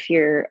even if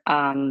you're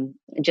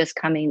just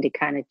coming to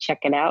kind of check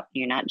it out,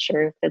 you're not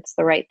sure if it's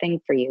the right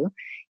thing for you,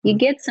 you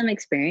get some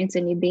experience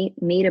and you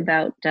meet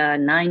about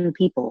 9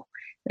 people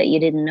that you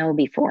didn't know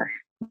before,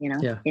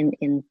 in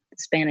the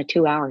span of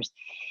 2 hours.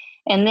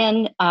 And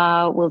then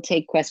we'll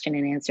take question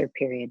and answer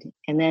period.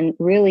 And then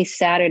really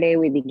Saturday,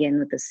 we begin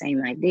with the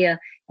same idea.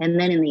 And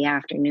then in the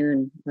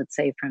afternoon, let's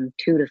say from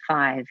 2 to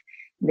 5,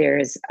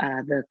 there's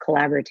the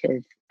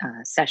collaborative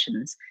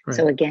sessions. Right.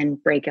 So again,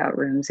 breakout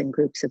rooms in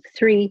groups of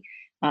 3.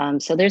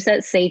 So there's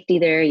that safety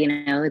there,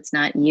 it's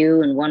not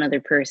you and one other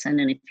person.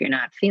 And if you're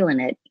not feeling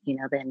it,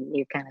 then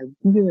you're kind of,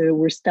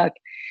 we're stuck.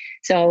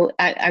 So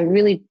I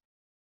really,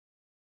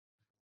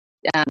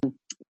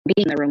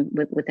 being in the room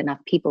with enough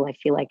people, I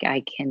feel like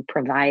I can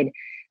provide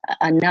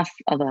enough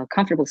of a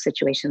comfortable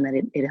situation that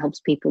it helps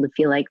people to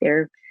feel like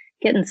they're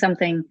getting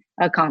something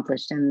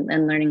accomplished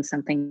and learning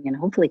something and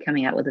hopefully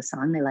coming out with a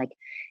song they like.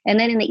 And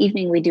then in the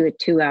evening, we do a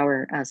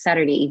 2-hour,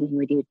 Saturday evening,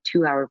 we do a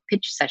 2-hour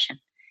pitch session.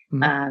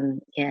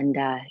 And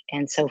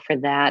so for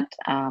that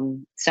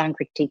song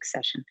critique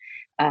session,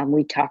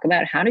 we talk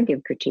about how to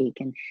give critique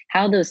and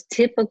how those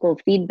typical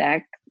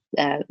feedback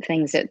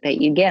things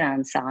that you get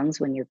on songs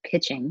when you're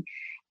pitching,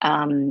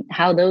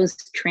 how those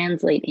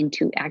translate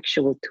into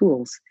actual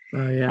tools.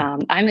 Oh, yeah.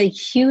 I'm a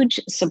huge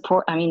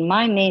support. I mean,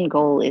 my main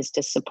goal is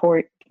to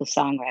support the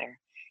songwriter.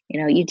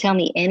 You tell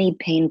me any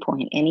pain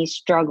point, any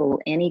struggle,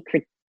 any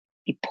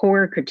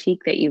poor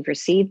critique that you've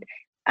received,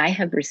 I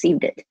have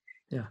received it.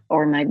 Yeah.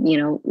 Or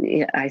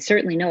I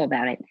certainly know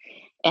about it.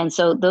 And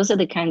so those are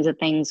the kinds of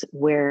things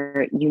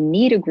where you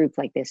need a group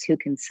like this who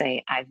can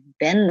say, I've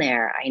been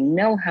there. I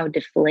know how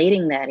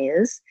deflating that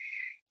is.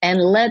 And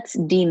let's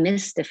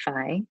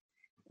demystify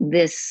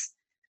this,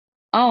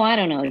 I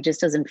don't know, it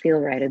just doesn't feel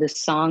right, or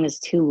this song is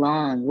too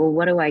long. Well,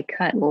 what do I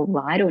cut?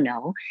 Well, I don't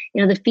know.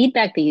 The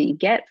feedback that you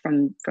get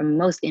from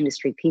most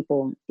industry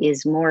people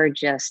is more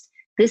just,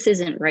 this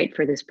isn't right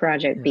for this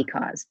project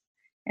because,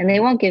 and they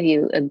won't give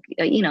you,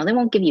 they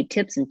won't give you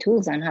tips and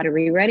tools on how to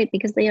rewrite it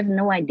because they have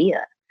no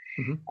idea.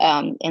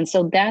 And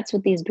so that's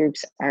what these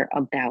groups are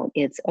about.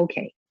 It's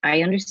okay,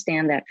 I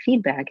understand that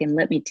feedback, and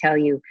let me tell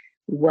you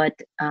what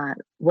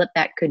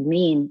that could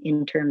mean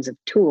in terms of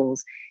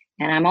tools.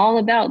 And I'm all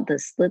about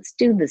this. Let's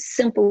do the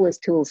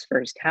simplest tools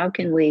first. How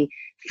can we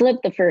flip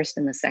the first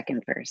and the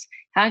second verse?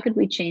 How could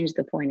we change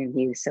the point of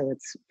view so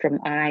it's from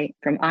I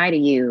to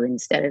you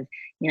instead of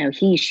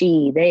he,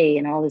 she, they,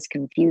 and all this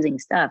confusing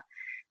stuff?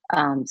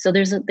 So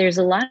there's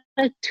a lot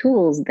of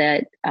tools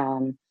that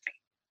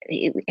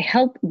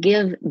help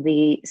give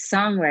the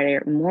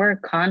songwriter more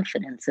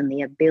confidence in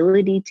the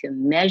ability to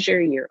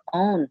measure your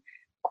own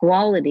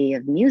quality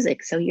of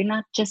music, so you're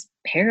not just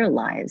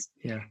paralyzed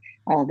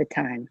all the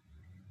time.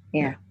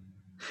 Yeah.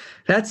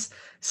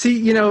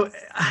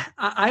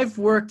 I've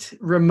worked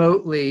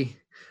remotely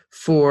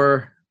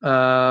for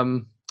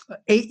 8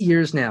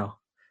 years now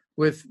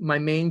with my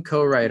main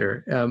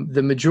co-writer.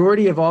 The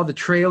majority of all the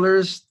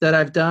trailers that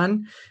I've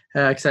done,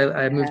 because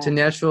I moved to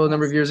Nashville a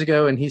number of years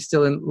ago and he's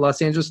still in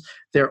Los Angeles,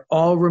 they're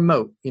all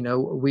remote.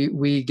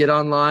 We get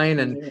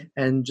online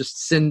and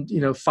just send,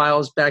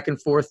 files back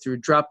and forth through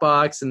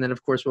Dropbox. And then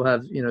of course we'll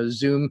have,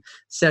 Zoom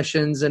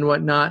sessions and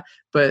whatnot.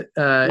 But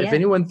if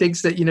anyone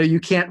thinks that, you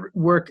can't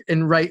work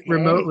and write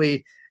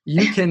remotely,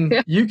 you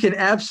can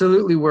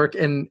absolutely work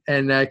and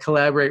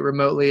collaborate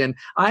remotely. And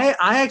I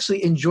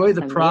actually enjoy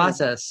the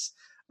process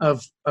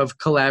of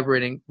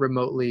collaborating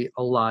remotely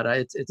a lot.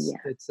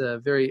 It's a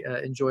very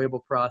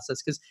enjoyable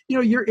process because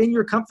you're in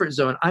your comfort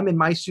zone. I'm in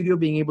my studio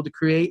being able to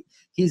create.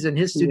 He's in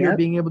his studio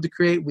being able to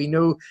create. We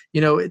know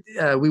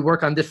we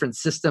work on different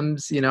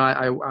systems.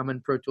 I'm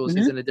in Pro Tools.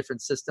 He's in a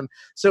different system.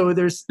 So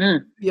there's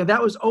that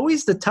was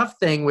always the tough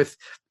thing with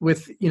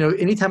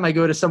anytime I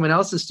go to someone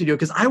else's studio,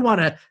 because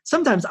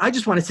sometimes I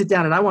just want to sit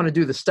down and I want to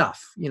do the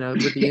stuff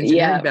with the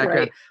engineering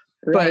background.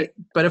 Right.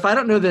 But if I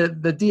don't know the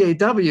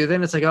DAW,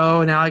 then it's like,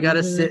 now I got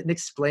to sit and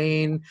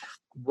explain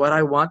what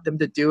I want them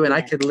to do. And I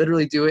could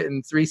literally do it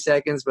in 3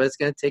 seconds, but it's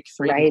going to take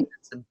 3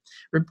 minutes. And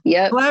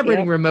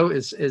collaborating remote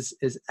is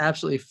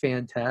absolutely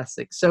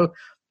fantastic. So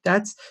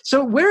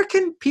where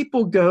can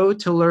people go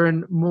to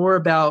learn more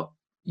about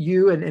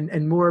you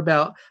and more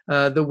about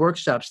the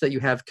workshops that you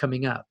have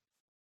coming up?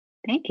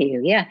 Thank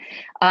you. Yeah.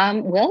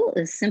 Well,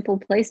 a simple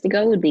place to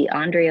go would be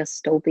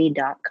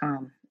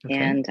AndreaStolpe.com. Okay.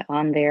 And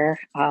on there,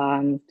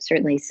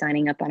 certainly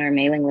signing up on our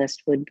mailing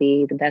list would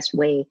be the best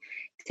way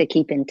to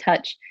keep in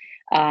touch.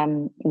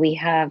 We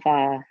have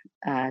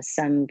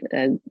some,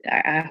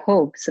 I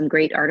hope, some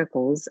great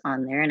articles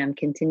on there, and I'm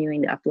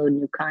continuing to upload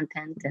new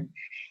content,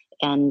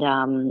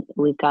 and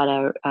we've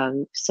got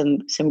some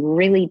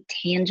really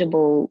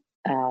tangible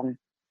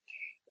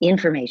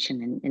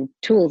information and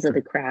tools of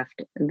the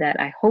craft that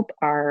I hope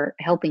are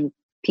helping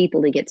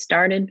people to get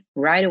started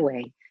right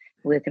away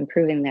with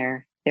improving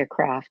their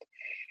craft.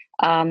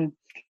 And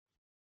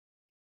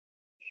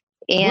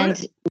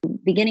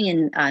beginning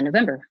in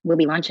November, we'll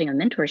be launching a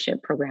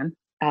mentorship program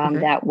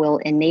that will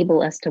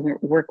enable us to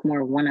work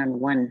more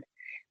one-on-one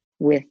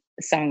with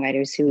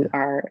songwriters who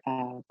are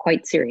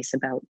quite serious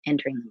about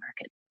entering the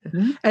market.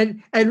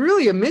 And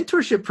really a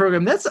mentorship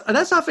program, that's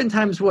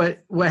oftentimes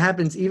what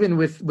happens even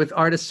with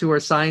artists who are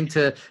signed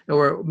to,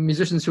 or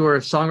musicians who are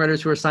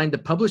songwriters who are signed to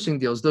publishing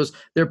deals.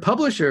 Their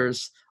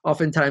publishers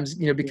oftentimes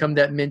become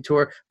that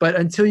mentor, but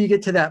until you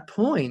get to that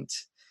point,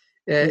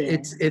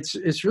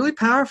 it's really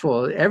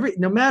powerful.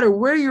 No matter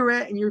where you're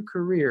at in your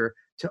career,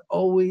 to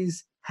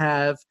always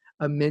have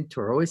a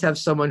mentor, always have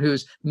someone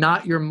who's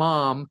not your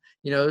mom,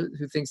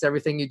 who thinks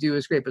everything you do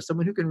is great, but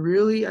someone who can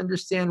really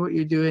understand what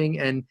you're doing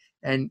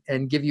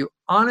and give you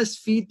honest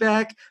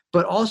feedback,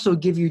 but also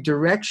give you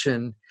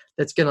direction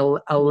that's going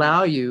to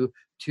allow you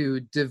to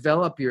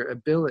develop your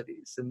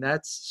abilities. And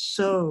that's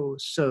so,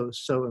 so,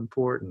 so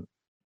important.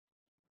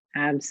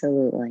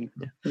 Absolutely.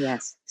 Yeah.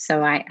 Yes.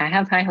 So I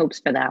have high hopes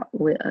for that.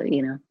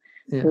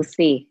 We'll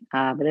see.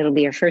 But it'll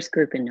be our first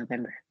group in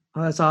November.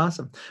 Oh, that's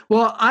awesome.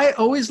 Well, I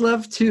always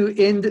love to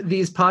end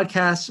these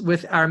podcasts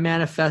with our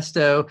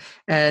manifesto.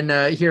 And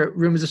here at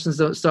Real Musicians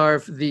Don't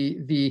Starve,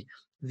 the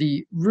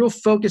real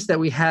focus that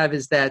we have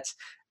is that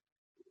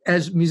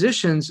as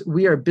musicians,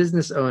 we are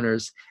business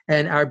owners,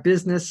 and our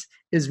business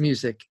is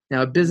music.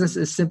 Now, a business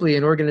is simply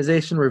an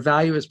organization where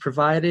value is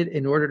provided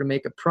in order to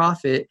make a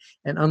profit.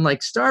 And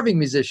unlike starving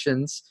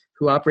musicians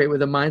who operate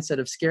with a mindset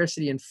of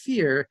scarcity and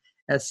fear,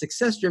 as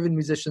success-driven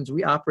musicians,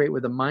 we operate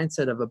with a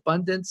mindset of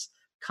abundance,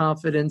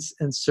 confidence,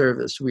 and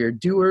service. We are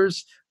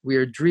doers, we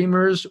are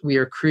dreamers, we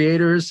are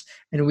creators,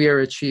 and we are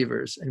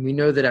achievers. And we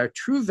know that our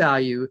true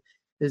value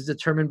is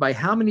determined by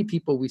how many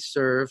people we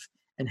serve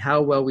and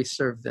how well we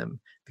serve them.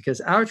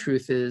 Because our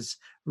truth is,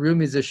 real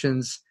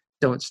musicians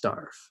don't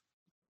starve.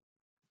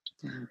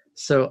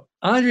 So,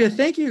 Andrea,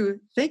 thank you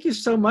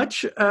so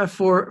much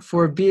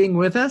for being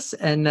with us.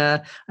 And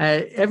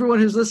everyone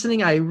who's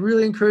listening, I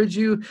really encourage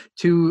you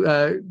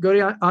to go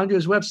to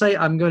Andrea's website.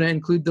 I'm going to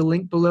include the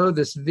link below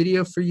this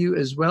video for you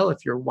as well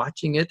if you're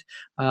watching it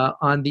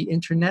on the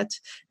internet.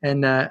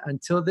 And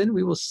until then,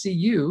 we will see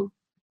you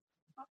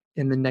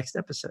in the next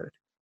episode.